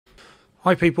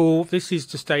Hi people, this is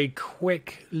just a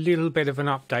quick little bit of an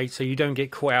update so you don't get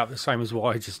caught out the same as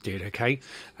what I just did, okay?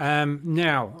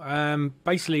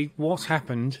 Basically what's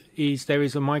happened is there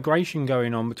is a migration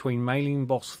going on between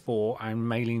Mailingboss 4 and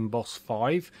Mailingboss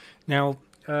 5. Now,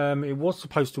 it was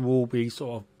supposed to all be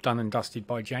sort of done and dusted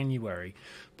by January,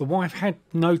 but what I've had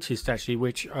noticed actually,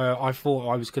 which I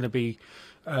thought I was going to be,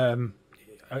 I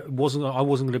wasn't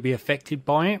going to be affected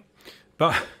by it,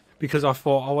 but because I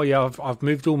thought, oh yeah, I've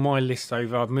moved all my lists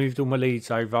over, I've moved all my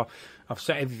leads over, I've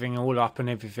set everything all up and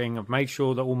everything, I've made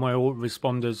sure that all my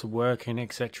autoresponders are working,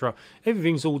 etc.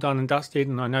 Everything's all done and dusted,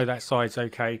 and I know that side's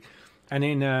okay. And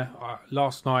then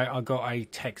last night I got a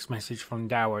text message from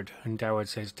Darren, and Darren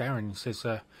says,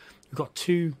 we've got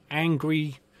two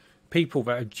angry people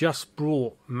that have just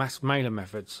brought mass mailer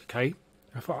methods, okay?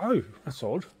 I thought, oh, that's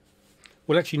odd.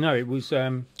 Well, actually, no, it was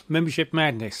membership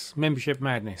madness.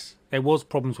 There was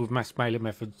problems with mass mailer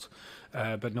methods,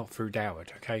 but not through Darren,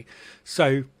 okay?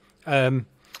 So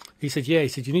he said,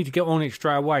 you need to get on it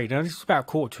straight away. Now, this is about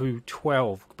 11:45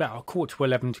 to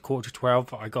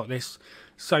 11:45 I got this.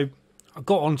 So I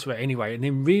got onto it anyway, and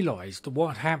then realised that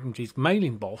what had happened is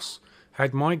Mailingboss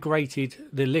had migrated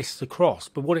the lists across,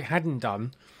 but what it hadn't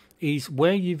done is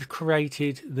where you've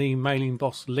created the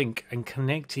Mailingboss link and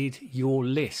connected your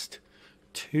list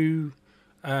to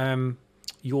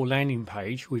your landing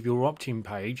page with your opt-in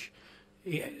page,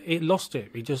 it lost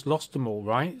it. It just lost them all,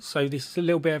 right? So this is a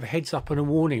little bit of a heads up and a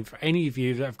warning for any of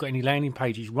you that have got any landing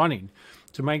pages running,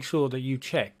 to make sure that you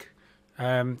check.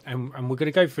 And we're going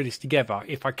to go through this together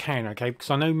if I can, okay? Because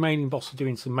I know Mailingboss are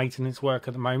doing some maintenance work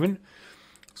at the moment.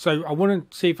 So I want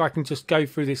to see if I can just go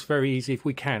through this very easy if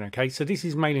we can, okay? So this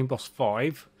is Mailingboss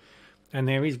 5. And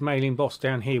there is Mailingboss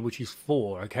down here, which is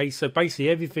 4, okay? So basically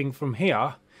everything from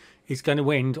here is going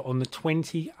to end on the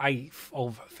 28th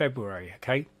of February,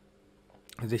 okay?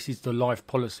 This is the life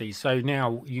policy. So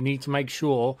now you need to make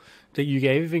sure that you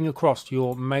get everything across to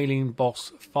your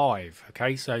Mailingboss 5,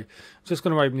 okay? So I'm just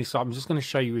going to open this up. I'm just going to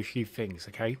show you a few things,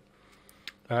 okay?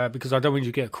 Because I don't want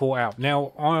you to get caught out.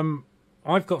 Now,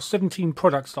 I've got 17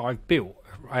 products that I've built,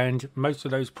 and most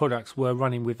of those products were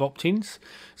running with opt-ins,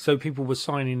 so people were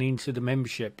signing into the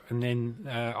membership, and then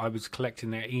I was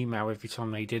collecting their email every time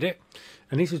they did it.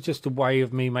 And this is just a way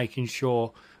of me making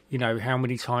sure, you know, how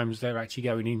many times they're actually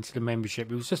going into the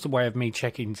membership. It was just a way of me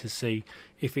checking to see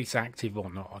if it's active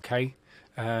or not, okay?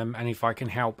 And if I can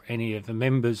help any of the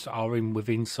members that are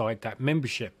inside that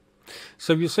membership.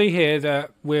 So you'll see here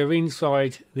that we're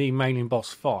inside the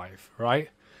Mailingboss 5, right?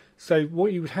 So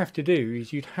what you would have to do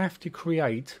is you'd have to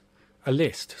create a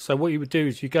list. So what you would do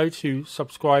is you go to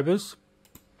subscribers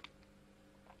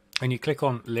and you click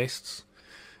on lists,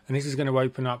 and this is going to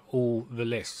open up all the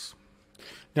lists.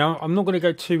 Now, I'm not going to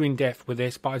go too in depth with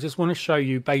this, but I just want to show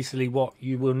you basically what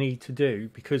you will need to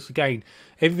do, because again,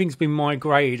 everything's been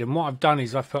migrated, and what I've done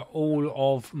is I've put all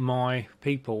of my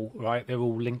people, right, they're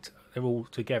all linked, they're all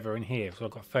together in here. So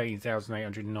I've got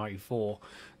 13,894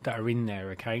 that are in there,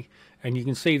 okay? And you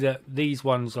can see that these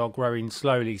ones are growing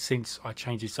slowly since I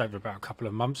changed this over about a couple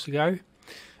of months ago.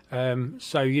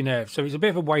 So, you know, so it's a bit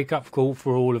of a wake-up call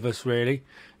for all of us, really.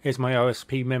 Here's my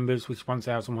OSP members, which is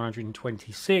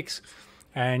 1,126.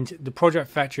 And the project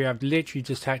factory I've literally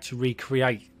just had to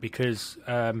recreate because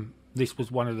this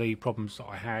was one of the problems that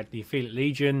I had. The affiliate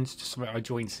legions, just something I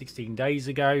joined 16 days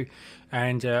ago,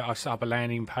 and I set up a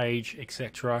landing page,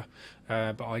 etc.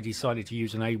 But I decided to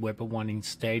use an Aweber one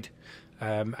instead.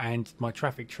 And my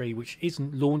traffic tree, which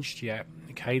isn't launched yet,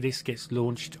 okay, this gets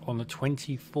launched on the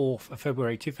 24th of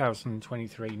February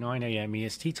 2023, 9 AM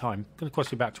EST time. Going to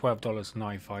cost you about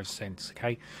 $12.95,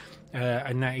 okay?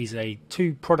 And that is a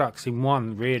 2 products in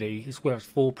one, really. It's worth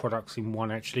 4 products in one,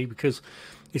 actually, because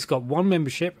it's got one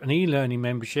membership, an e-learning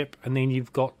membership, and then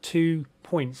you've got 2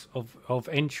 points of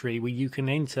entry where you can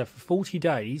enter for 40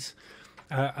 days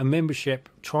a membership,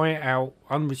 try it out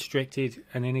unrestricted,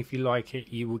 and then if you like it,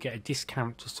 you will get a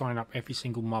discount to sign up every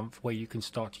single month, where you can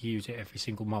start to use it every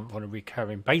single month on a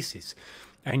recurring basis,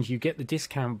 and you get the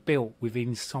discount built within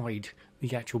inside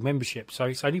the actual membership. So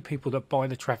it's only people that buy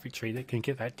the traffic tree that can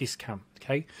get that discount,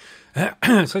 okay?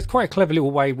 So it's quite a clever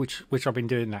little way which I've been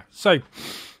doing that. So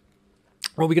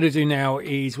what we're going to do now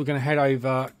is we're going to head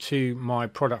over to my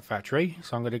product factory.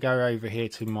 So I'm going to go over here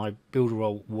to my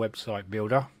Builderall website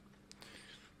builder,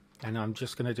 and I'm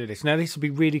just going to do this. Now, this would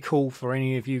be really cool for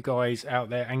any of you guys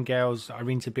out there and girls that are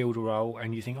into Builderall,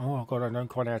 and you think, oh God, I don't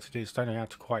quite know how to do this, don't know how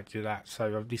to quite do that.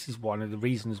 So this is one of the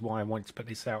reasons why I wanted to put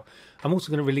this out. I'm also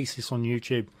going to release this on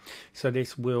YouTube, so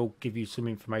this will give you some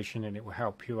information and it will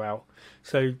help you out.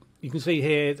 So you can see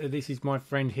here that this is my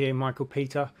friend here, Michael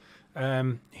Peter.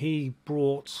 He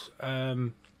brought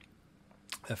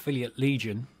Affiliate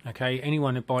Legion. Okay,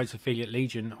 anyone who buys Affiliate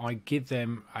Legion, I give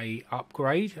them a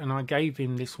upgrade, and I gave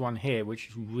him this one here, which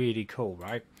is really cool,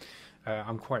 right?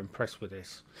 I'm quite impressed with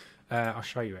this. I'll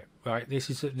show you it. Right, this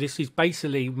is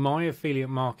basically my affiliate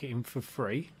marketing for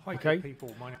free. Okay,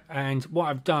 people, and what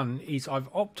I've done is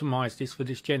I've optimized this for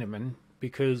this gentleman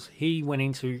because he went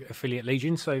into Affiliate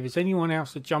Legion. So if there's anyone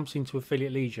else that jumps into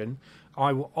Affiliate Legion,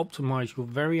 I will optimize your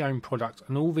very own product,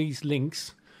 and all these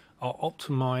links are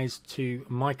optimized to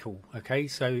Michael. Okay,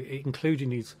 so including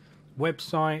his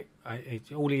website,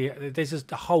 there's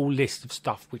just a whole list of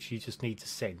stuff which you just need to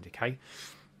send. Okay,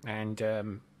 and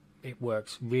it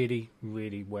works really,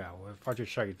 really well. If I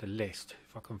just show you the list,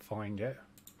 if I can find it.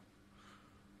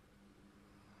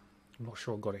 I'm not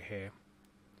sure I got it here.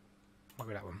 Might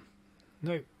be that one.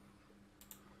 No.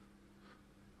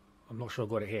 I'm not sure I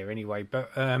got it here anyway, but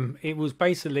it was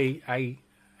basically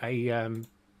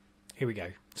here we go.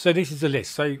 So this is the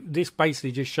list. So this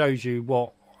basically just shows you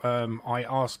what I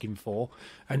ask him for,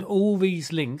 and all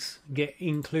these links get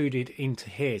included into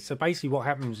here. So basically what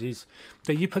happens is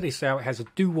that you put this out, it has a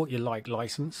do what you like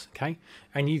license, okay,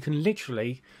 and you can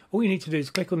literally, all you need to do is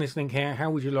click on this link here.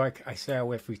 How would you like a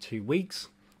sale every 2 weeks?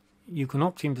 You can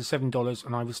opt in for $7,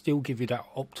 and I will still give you that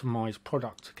optimized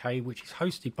product, okay, which is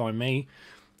hosted by me.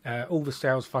 All the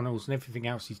sales funnels and everything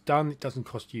else is done. It doesn't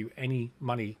cost you any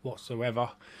money whatsoever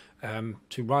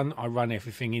to run. I run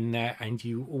everything in there, and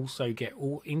you also get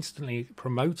all instantly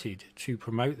promoted to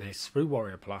promote this through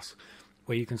Warrior Plus,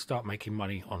 where you can start making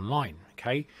money online.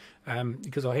 Okay,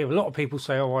 because I hear a lot of people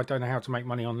say, oh, I don't know how to make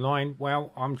money online.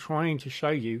 Well, I'm trying to show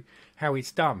you how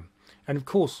it's done. And of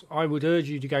course, I would urge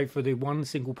you to go for the one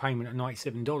single payment at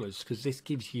 $97, because this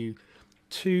gives you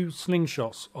 2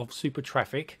 slingshots of super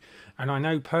traffic. And I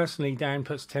know personally Dan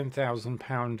puts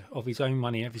 £10,000 of his own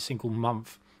money every single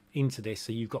month into this,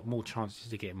 so you've got more chances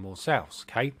to get more sales.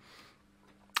 Okay,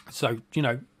 so you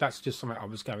know, that's just something I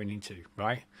was going into,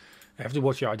 right? After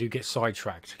watching it, I do get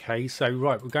sidetracked. Okay, so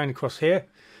right, we're going across here.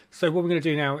 So what we're going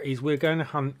to do now is we're going to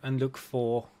hunt and look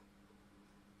for,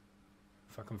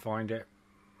 if I can find it,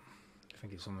 I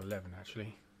think it's on 11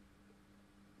 actually.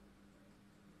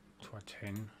 Try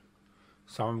 10.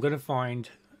 So I'm going to find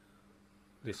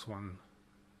this one,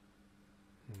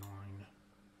 9.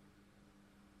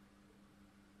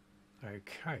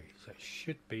 Okay, so it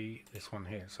should be this one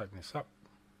here. Let's open this up.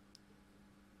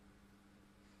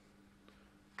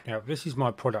 Now this is my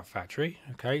product factory.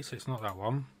 Okay, so it's not that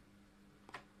one.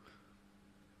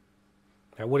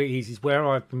 Now what it is where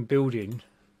I've been building,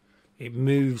 it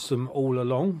moves them all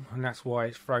along, and that's why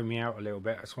it's thrown me out a little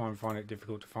bit. That's why I'm finding it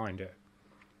difficult to find it.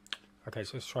 Okay,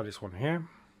 so let's try this one here.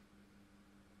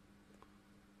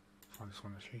 Try this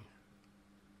one actually.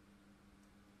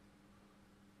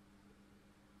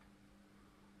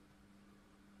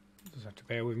 Just have to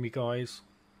bear with me, guys.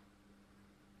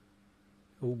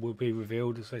 All will be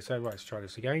revealed as they say. Right, let's try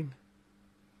this again.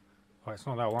 Right, it's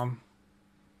not that one.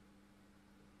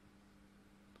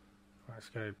 Right, let's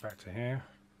go back to here.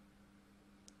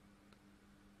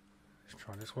 Let's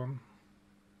try this one.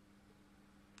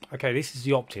 Okay, this is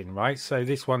the opt-in, right? So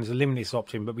this one is a limitless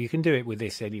opt-in, but you can do it with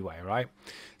this anyway, right?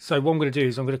 So what I'm going to do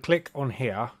is I'm going to click on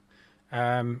here,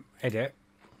 edit,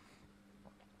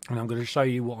 and I'm going to show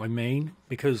you what I mean,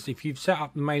 because if you've set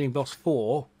up the Mailingboss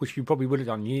 4, which you probably would have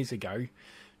done years ago,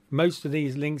 most of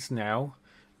these links now,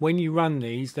 when you run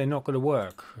these, they're not going to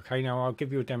work. Okay, now I'll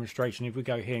give you a demonstration. If we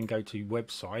go here and go to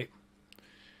website,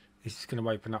 this is going to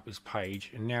open up this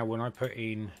page, and now when I put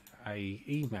in a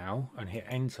email and hit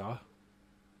enter,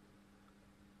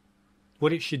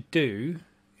 what it should do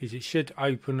is it should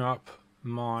open up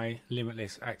my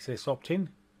limitless access opt-in.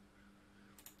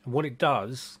 And what it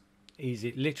does is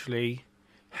it literally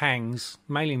hangs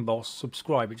Mailingboss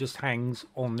subscribe. It just hangs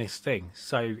on this thing.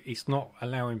 So it's not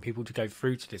allowing people to go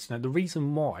through to this. Now the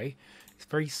reason why, it's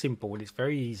very simple and it's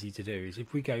very easy to do, is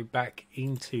if we go back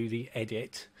into the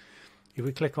edit, if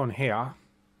we click on here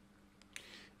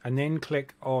and then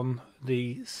click on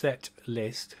the set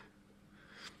list,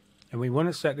 and we want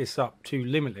to set this up to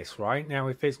limitless, right? Now,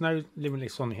 if there's no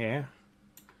limitless on here,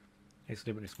 it's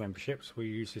limitless membership, so we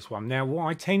use this one. Now, what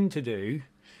I tend to do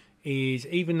is,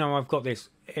 even though I've got this,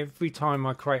 every time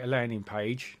I create a landing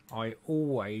page, I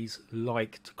always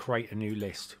like to create a new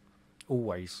list.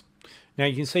 Always. Now,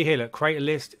 you can see here, look, create a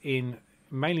list in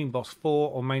Mailingboss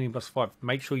 4 or Mailingboss 5.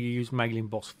 Make sure you use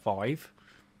Mailingboss 5.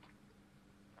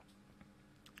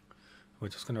 We're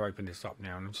just going to open this up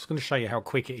now, and I'm just going to show you how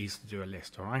quick it is to do a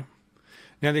list, all right?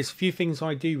 Now, there's a few things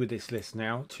I do with this list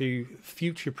now to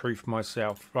future-proof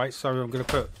myself, right? So I'm going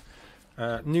to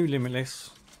put new limitless.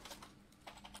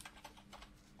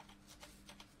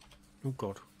 Oh,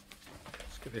 God.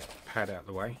 Let's get this pad out of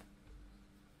the way.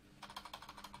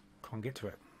 Can't get to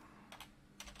it.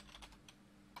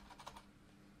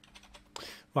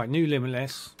 Right, new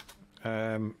limitless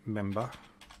member.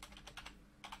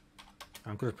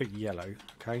 I'm going to put yellow,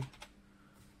 okay?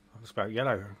 I'll spell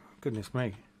yellow, goodness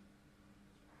me.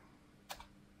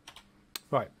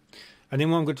 Right, and then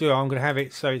what I'm going to do, I'm going to have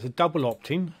it so it's a double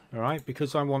opt-in, all right?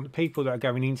 Because I want the people that are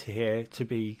going into here to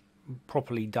be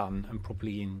properly done and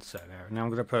properly insert there. Now I'm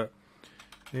going to put,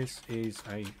 this is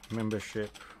a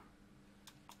membership.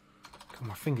 God,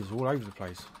 my fingers are all over the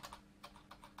place.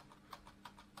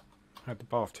 I had the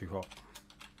bath too hot.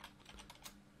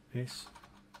 This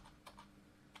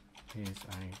is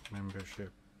a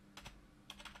membership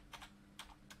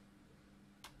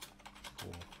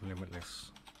for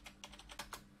limitless.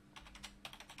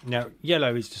 Now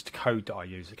yellow is just a code that I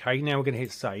use, okay? Now we're going to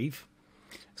hit save.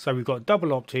 So we've got a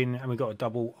double opt-in and we've got a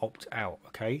double opt-out,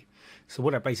 okay? So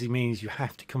what that basically means, you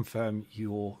have to confirm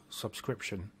your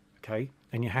subscription, okay?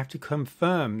 And you have to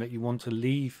confirm that you want to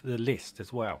leave the list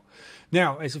as well.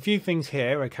 Now, there's a few things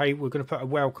here, okay? We're going to put a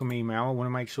welcome email. I want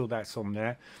to make sure that's on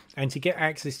there. And to get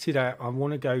access to that, I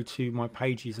want to go to my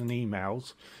pages and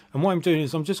emails. And what I'm doing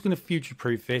is I'm just going to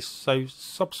future-proof this. So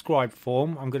subscribe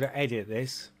form, I'm going to edit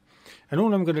this. And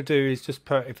all I'm going to do is just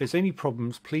put, if there's any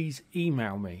problems, please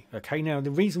email me. Okay, now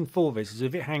the reason for this is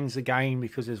if it hangs again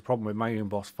because there's a problem with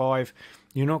Mailingboss 5,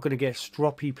 you're not going to get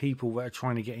stroppy people that are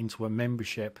trying to get into a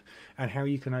membership. And how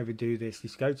you can overdo this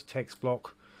is go to text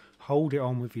block, hold it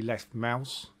on with your left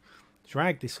mouse,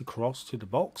 drag this across to the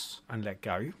box and let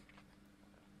go.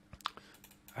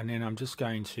 And then I'm just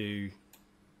going to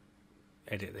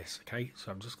edit this. Okay,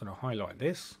 so I'm just going to highlight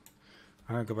this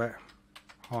and I'll go back.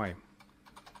 Hi.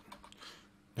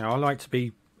 Now I like to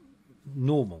be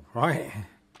normal, right?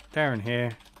 Darren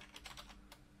here.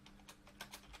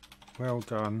 Well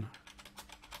done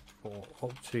for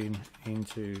opting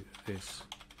into this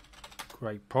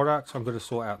great product. I'm going to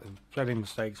sort out the spelling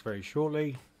mistakes very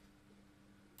shortly.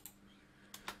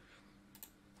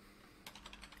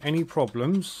 Any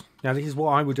problems? Now this is what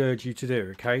I would urge you to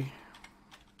do, okay?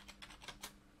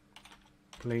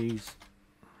 Please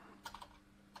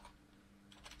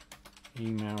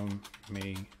email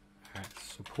me at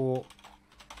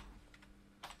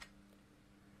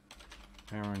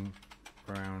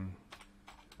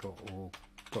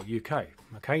support@darrenbrown.org.uk.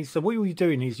 Okay, so what you're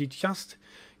doing is you're just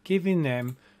giving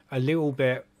them a little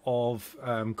bit of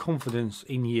confidence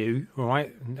in you,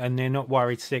 right? And they're not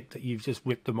worried sick that you've just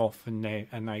ripped them off and they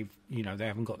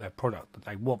haven't got their product that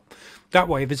they want. That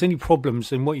way, if there's any problems,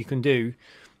 then what you can do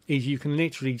is you can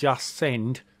literally just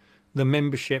send the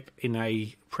membership in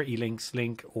a Pretty Links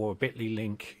link or a Bitly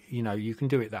link. You know, you can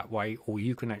do it that way, or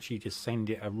you can actually just send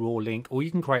it a raw link, or you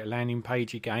can create a landing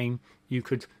page again. You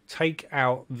could take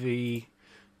out the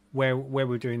where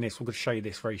we're doing this. We're going to show you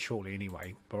this very shortly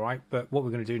anyway, all right? But what we're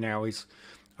going to do now is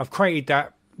I've created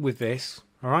that with this,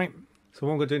 all right? So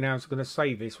what I'm going to do now is we're going to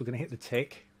save this. We're going to hit the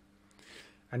tick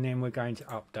and then we're going to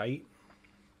update.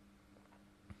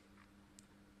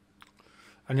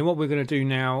 And then what we're going to do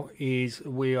now is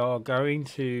we are going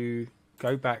to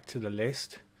go back to the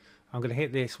list. I'm going to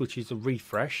hit this, which is a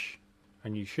refresh,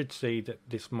 and you should see that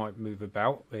this might move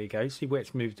about. There you go. See where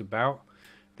it's moved about.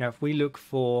 Now, if we look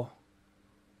for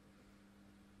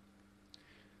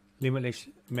limitless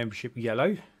membership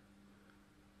yellow,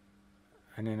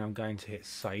 and then I'm going to hit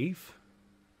save.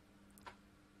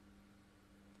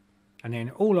 And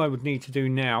then all I would need to do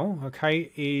now,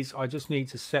 okay, is I just need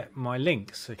to set my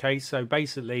links, okay? So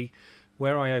basically,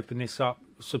 where I open this up,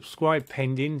 subscribe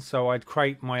pending, so I'd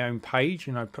create my own page,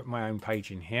 and I'd put my own page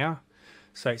in here.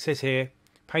 So it says here,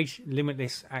 page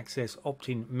limitless access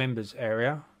opt-in members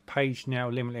area, page now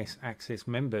limitless access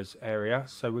members area.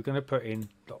 So we're going to put in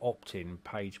the opt-in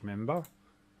page member.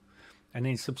 And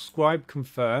then subscribe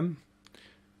confirm.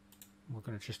 We're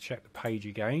going to just check the page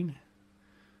again.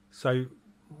 So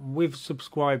with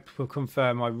subscribe for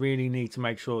confirm, I really need to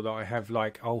make sure that I have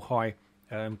like, oh hi,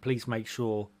 please make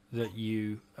sure that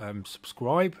you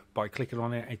subscribe by clicking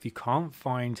on it. If you can't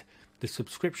find the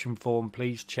subscription form,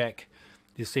 please check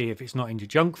to see if it's not in your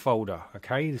junk folder.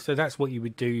 Okay, so that's what you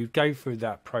would do. You'd go through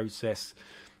that process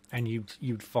and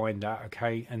you'd find that,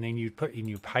 okay, and then you'd put in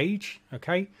your page,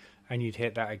 okay, and you'd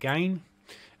hit that again,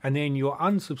 and then your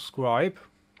unsubscribe,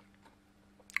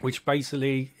 which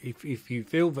basically, if you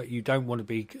feel that you don't want to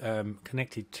be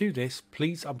connected to this,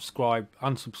 please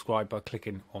unsubscribe by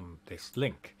clicking on this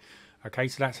link. Okay,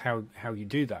 so that's how you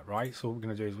do that, right? So what we're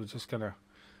going to do is we're just going to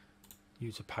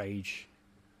use a page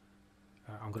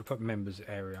I'm going to put members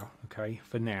area, okay,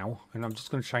 for now, and I'm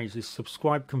just going to change this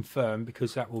subscribe confirm,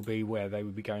 because that will be where they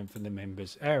will be going for the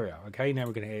members area. Okay, now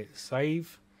we're going to hit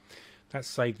save. That's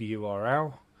saved the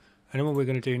URL, and then what we're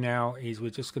going to do now is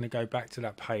we're just going to go back to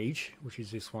that page, which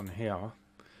is this one here,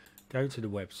 go to the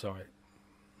website,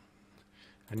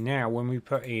 and now when we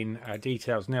put in our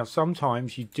details, now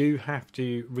sometimes you do have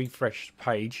to refresh the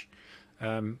page,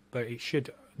 but it should,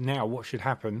 now what should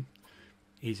happen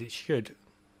is it should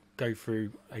go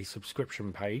through a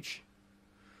subscription page,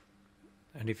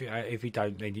 and if you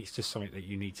don't, then it's just something that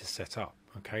you need to set up.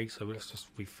 Okay, so let's just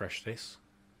refresh this,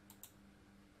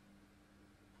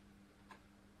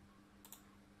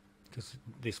 because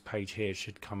this page here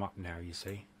should come up now, you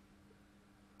see.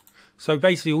 So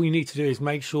basically all you need to do is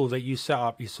make sure that you set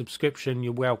up your subscription,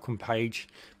 your welcome page.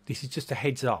 This is just a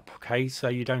heads up, okay, so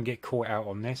you don't get caught out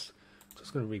on this. I'm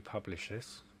just going to republish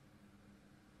this.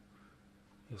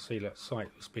 You'll see that site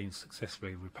has been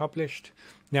successfully republished.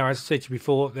 Now, as I said to you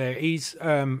before, there is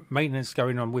maintenance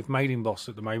going on with Mailingboss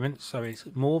at the moment, so it's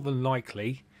more than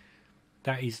likely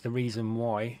that is the reason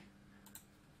why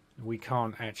we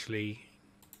can't actually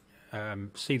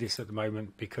see this at the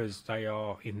moment, because they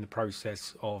are in the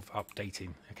process of updating.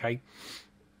 Okay,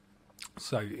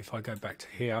 so if I go back to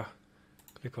here,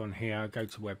 click on here, go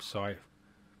to website,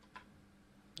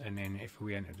 and then if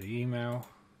we enter the email,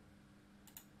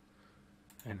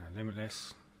 enter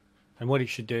limitless, and what it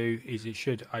should do is it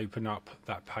should open up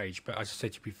that page. But as I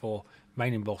said to you before,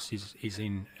 Mailingboss is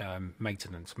in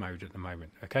maintenance mode at the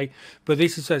moment. Okay, but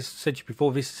this is, as I said to you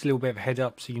before, this is a little bit of a head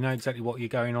up, so you know exactly what you're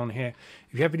going on here.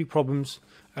 If you have any problems,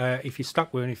 if you're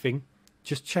stuck with anything,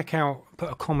 just check out,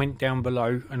 put a comment down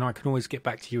below, and I can always get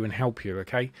back to you and help you.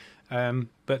 Okay,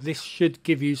 but this should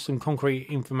give you some concrete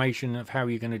information of how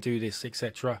you're going to do this,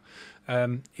 etc.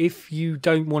 If you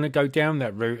don't want to go down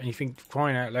that route and you think,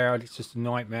 crying out loud, it's just a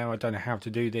nightmare, I don't know how to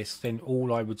do this, then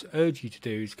all I would urge you to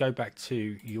do is go back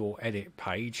to your edit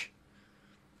page,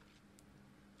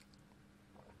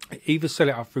 either set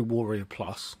it up through Warrior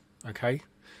Plus. Okay,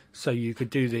 so you could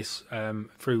do this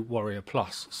through Warrior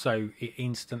Plus, so it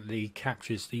instantly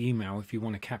captures the email if you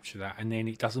want to capture that, and then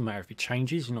it doesn't matter if it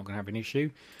changes, you're not going to have an issue.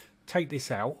 Take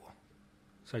this out,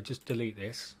 so just delete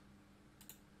this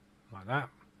like that,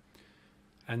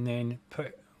 and then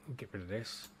get rid of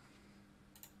this,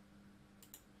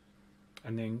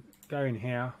 and then go in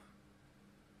here,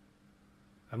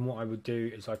 and what I would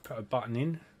do is I put a button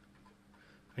in,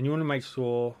 and you want to make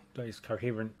sure that it's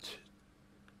coherent.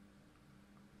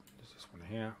 There's this one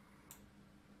here,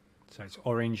 so it's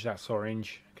orange, that's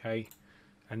orange. Okay,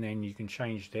 and then you can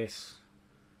change this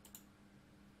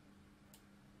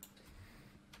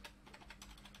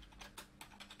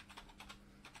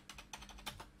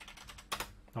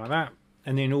like that,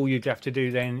 and then all you'd have to do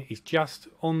then is just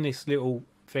on this little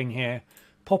thing here,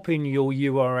 pop in your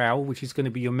URL, which is going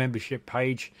to be your membership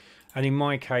page, and in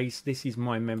my case this is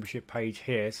my membership page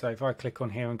here. So if I click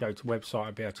on here and go to website,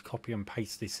 I'll be able to copy and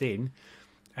paste this in,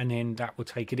 and then that will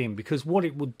take it in, because what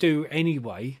it will do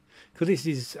anyway, because this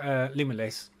is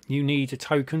limitless, you need a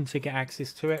token to get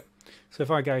access to it. So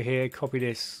if I go here, copy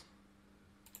this,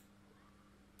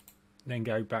 then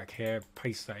go back here,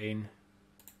 paste that in,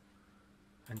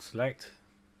 and select,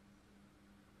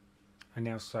 and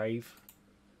now save,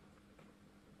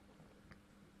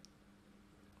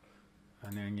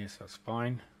 and then yes, that's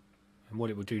fine. And what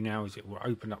it will do now is it will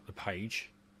open up the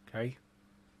page. Okay,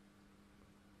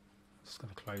 just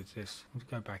going to close this. I'm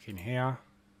going to go back in here,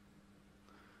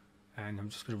 and I'm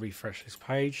just going to refresh this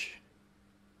page.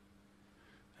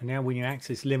 And now when you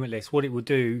access Limitless, what it will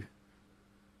do,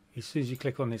 as soon as you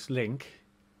click on this link,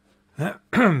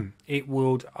 it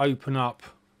will open up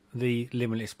the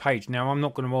Limitless page. Now I'm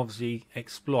not going to obviously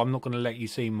explore, I'm not going to let you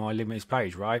see my Limitless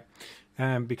page, right?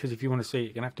 Because if you want to see it,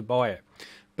 you're going to have to buy it.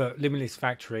 But Limitless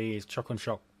Factory is chock and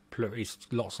shock, it's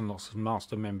lots and lots of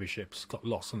master memberships, it's got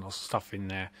lots and lots of stuff in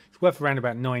there. It's worth around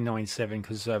about $9.97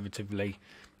 conservatively,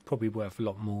 probably worth a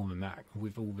lot more than that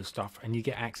with all the stuff, and you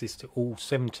get access to all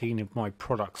 17 of my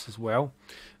products as well,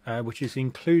 which is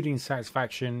including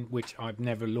Satisfaction, which I've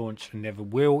never launched and never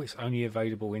will. It's only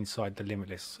available inside the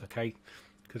Limitless, okay,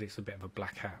 because it's a bit of a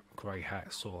black hat, grey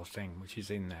hat sort of thing, which is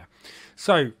in there.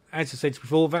 So as I said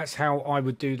before, that's how I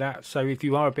would do that. So if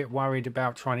you are a bit worried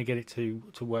about trying to get it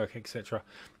to work, etc.,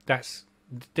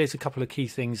 there's a couple of key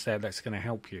things there that's going to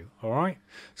help you. All right,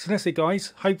 so that's it,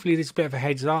 guys. Hopefully this is a bit of a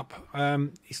heads up.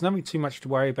 It's nothing too much to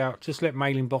worry about. Just let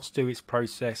Mailingboss do its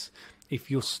process.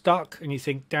 If you're stuck and you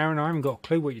think, Darren, I haven't got a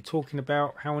clue what you're talking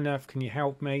about, how on earth can you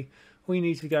help me, all you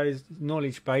need to go is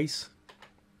knowledge base.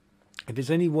 If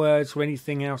there's any words or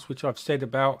anything else which I've said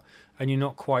about and you're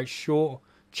not quite sure,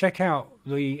 Check out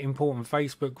the important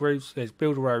Facebook groups. There's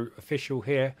Builderall Official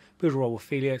here, Builderall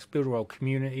Affiliates, Builderall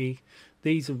Community.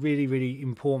 These are really, really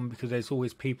important because there's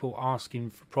always people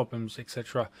asking for problems,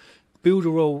 etc.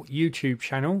 Builderall YouTube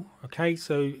channel. Okay,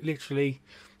 so literally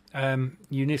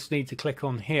you just need to click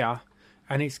on here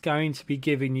and it's going to be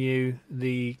giving you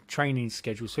the training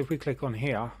schedule. So if we click on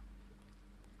here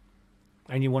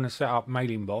and you want to set up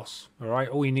Mailingboss, all right,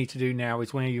 all you need to do now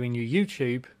is when you're in your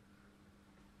YouTube,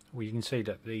 well, you can see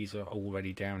that these are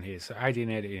already down here. So adding,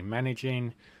 editing,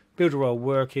 managing, Builderall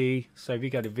Worky. So if you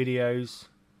go to videos,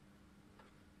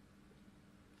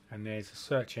 and there's a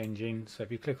search engine. So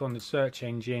if you click on the search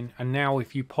engine, and now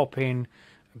if you pop in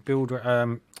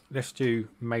let's do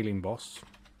Mailingboss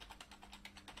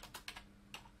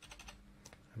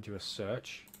and do a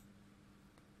search.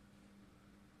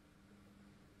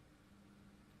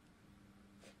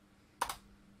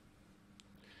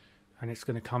 And it's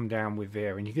going to come down with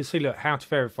there, and you can see, look, how to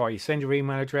verify. You send your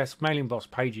email address,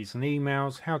 Mailingboss pages and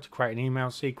emails, how to create an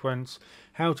email sequence,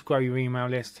 how to grow your email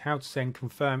list, how to send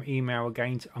confirm email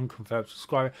again to unconfirmed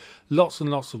subscriber. Lots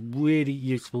and lots of really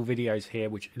useful videos here,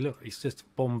 which, look, it's just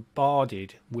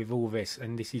bombarded with all this,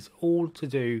 and this is all to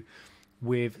do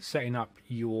with setting up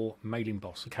your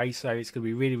Mailingboss. Okay, so it's going to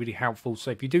be really, really helpful. So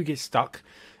if you do get stuck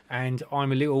and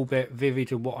I'm a little bit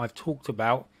vivid of what I've talked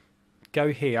about,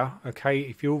 go here. Okay,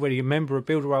 if you're already a member of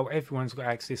Builderall, everyone's got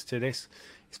access to this.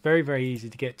 It's very, very easy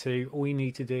to get to. All you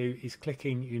need to do is click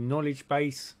in your knowledge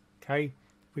base. Okay,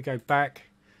 if we go back,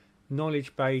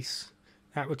 knowledge base,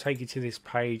 that will take you to this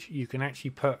page. You can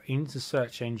actually put into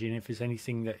search engine if there's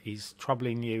anything that is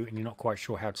troubling you and you're not quite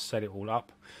sure how to set it all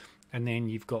up. And then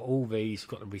you've got all these. You've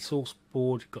got the resource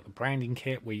board, you've got the branding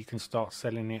kit where you can start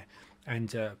selling it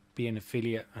and be an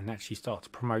affiliate and actually start to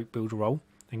promote Builderall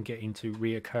and get into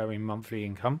reoccurring monthly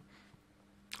income.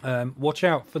 Watch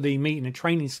out for the meeting and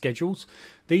training schedules.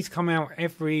 These come out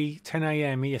every 10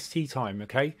 AM EST time,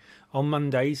 okay, on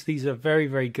Mondays. These are very,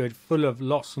 very good, full of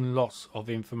lots and lots of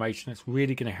information. It's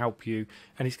really going to help you,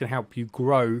 and it's going to help you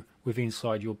grow with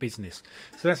inside your business.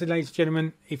 So that's it, ladies and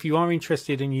gentlemen. If you are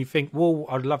interested and you think, well,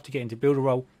 I'd love to get into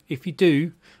Builderall, if you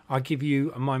do, I give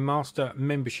you my master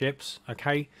memberships,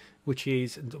 okay, which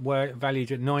is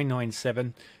valued at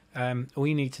 $997. All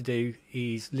you need to do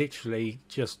is literally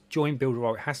just join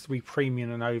Builderall. It has to be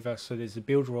premium and over. So there's the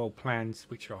Builderall plans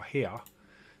which are here.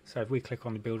 So if we click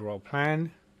on the Builderall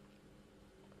plan,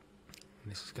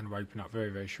 and this is going to open up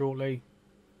very, very shortly.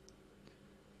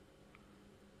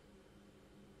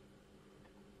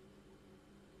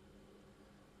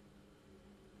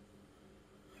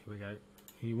 Here we go.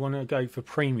 You want to go for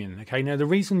premium. Okay, now the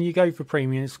reason you go for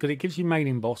premium is because it gives you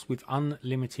Mailingboss with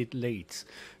unlimited leads.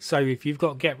 So if you've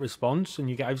got get response and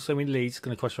you get over so many leads, it's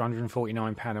going to cost you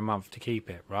 £149 a month to keep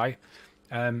it, right?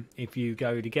 If you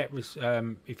go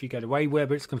to if you go to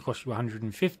Aweber, it's going to cost you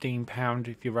 £115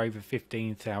 if you're over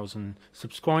 15,000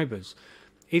 subscribers.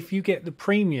 If you get the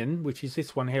premium, which is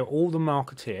this one here, all the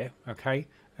marketeer, okay,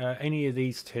 any of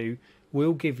these two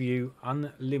will give you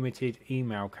unlimited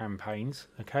email campaigns,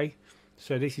 okay.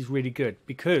 So this is really good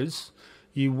because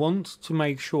you want to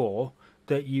make sure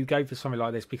that you go for something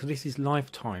like this because this is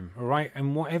lifetime, all right?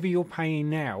 And whatever you're paying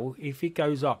now, if it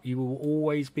goes up, you will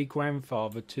always be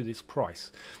grandfathered to this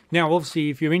price. Now,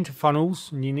 obviously, if you're into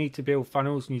funnels and you need to build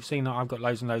funnels, and you've seen that I've got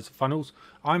loads and loads of funnels,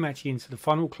 I'm actually into the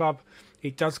funnel club.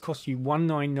 It does cost you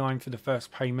 $199 for the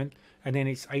first payment, and then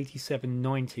it's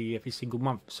 $87.90 every single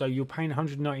month. So you're paying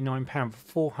 £199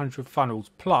 for 400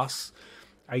 funnels plus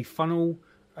a funnel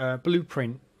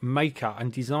blueprint maker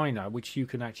and designer, which you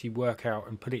can actually work out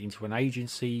and put it into an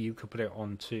agency. You could put it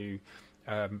onto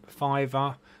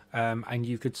Fiverr, and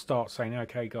you could start saying,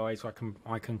 okay guys,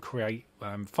 I can create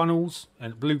funnels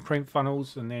and blueprint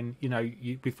funnels, and then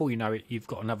before you know it, you've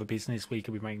got another business where you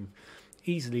could be making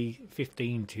easily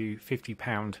 £15 to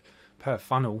 £50 per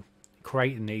funnel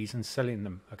creating these and selling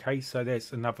them. Okay, so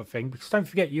there's another thing, because don't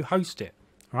forget you host it,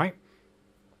 right?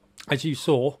 As you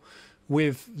saw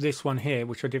with this one here,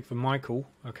 which I did for Michael,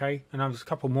 okay, and there's a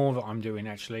couple more that I'm doing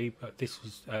actually, but this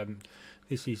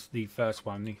is the first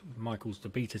one. Michael's the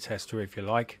beta tester, if you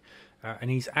like, and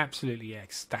he's absolutely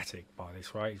ecstatic by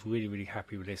this, right? He's really, really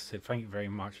happy with this. So thank you very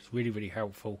much. It's really, really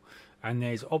helpful. And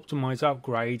there's Optimize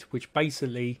Upgrade, which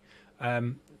basically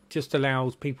just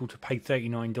allows people to pay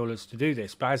 $39 to do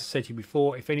this. But as I said to you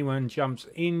before, if anyone jumps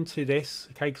into this,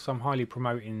 okay, because I'm highly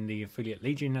promoting the Affiliate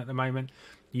Legion at the moment,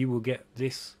 you will get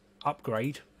this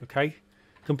upgrade, okay,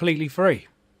 completely free.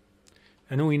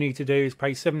 And all you need to do is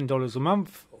pay $7 a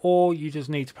month, or you just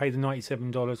need to pay the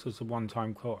 $97 as a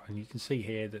one-time cost. And you can see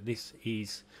here that this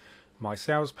is my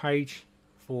sales page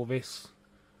for this,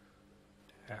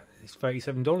 it's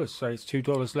 $37, so it's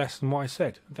 $2 less than what I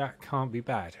said. That can't be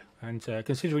bad. And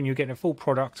considering you're getting a full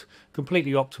product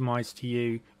completely optimized to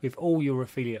you with all your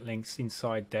affiliate links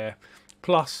inside there,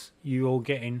 plus you're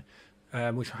getting,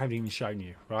 which I haven't even shown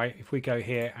you, right? If we go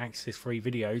here, access free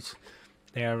videos,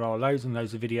 there are loads and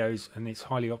loads of videos, and it's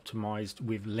highly optimized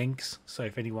with links. So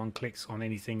if anyone clicks on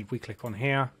anything, if we click on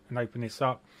here and open this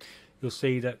up, you'll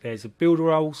see that there's a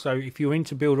Builderall. So if you're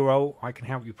into Builderall, I can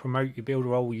help you promote your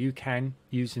Builderall. You can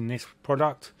using this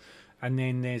product. And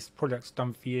then there's products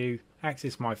done for you.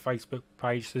 Access my Facebook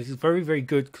page. So this is very, very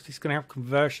good because it's going to help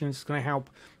conversions. It's going to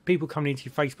help people coming into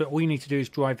your Facebook. All you need to do is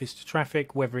drive this to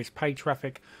traffic, whether it's paid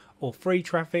traffic or free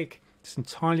traffic. It's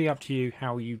entirely up to you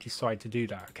how you decide to do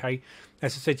that. Okay.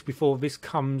 As I said to you before, this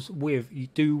comes with you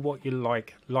do what you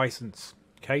like license.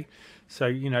 Okay. So,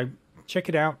 you know, check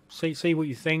it out. See what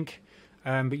you think.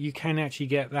 But you can actually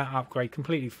get that upgrade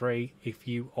completely free if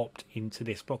you opt into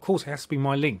this. But of course, it has to be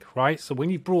my link, right? So when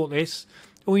you've brought this,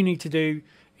 all you need to do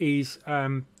is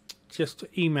just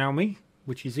email me,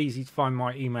 which is easy to find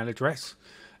my email address.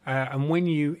 And when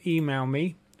you email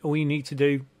me, all you need to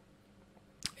do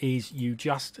is you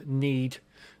just need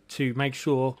to make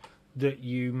sure that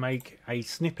you make a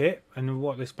snippet. And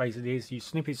what this basically is, you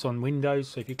snippets on Windows.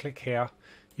 So if you click here,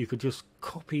 you could just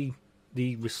copy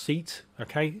the receipt,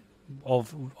 okay,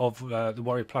 of the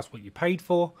Warrior Plus, what you paid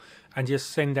for, and just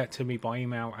send that to me by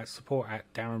email at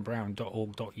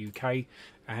support@darrenbrown.org.uk,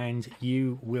 and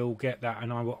you will get that,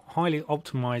 and I will highly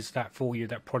optimize that for you,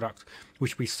 that product,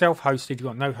 which will be self-hosted. You've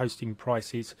got no hosting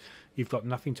prices, you've got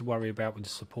nothing to worry about with the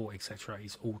support, etc.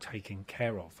 It's all taken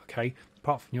care of, okay,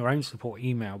 apart from your own support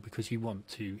email, because you want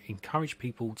to encourage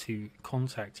people to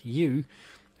contact you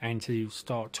and to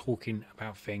start talking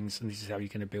about things, and this is how you're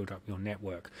going to build up your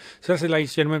network. So that's it,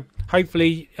 ladies and gentlemen.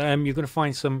 Hopefully you're going to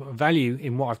find some value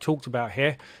in what I've talked about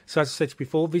here. So as I said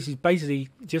before, this is basically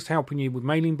just helping you with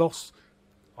Mailingboss.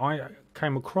 I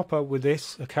came a cropper with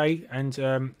this, okay, and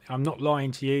I'm not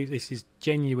lying to you. This is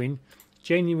genuine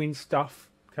stuff.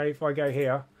 Okay, if I go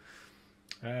here,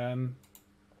 there's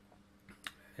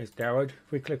Darren.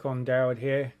 If we click on Darren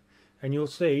here, and you'll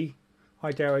see,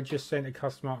 hi Darren, just sent a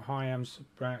customer. Hi, I'm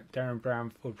Darren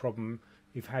Brown for a problem.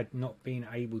 We've had not been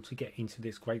able to get into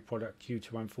this great product due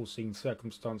to unforeseen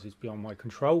circumstances beyond my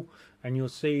control. And you'll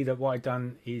see that what I've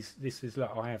done is, this is like,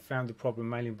 I have found the problem.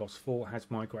 Mailingboss 4 has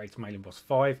migrated to Mailingboss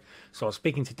 5. So I was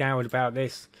speaking to Darren about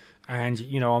this, and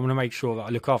you know, I want to make sure that I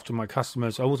look after my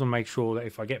customers. I also make sure that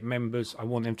if I get members, I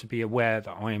want them to be aware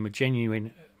that I am a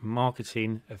genuine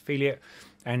marketing affiliate,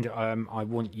 and I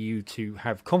want you to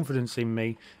have confidence in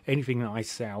me. Anything that I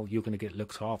sell, you're going to get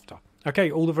looked after.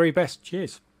 Okay, all the very best.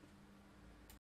 Cheers.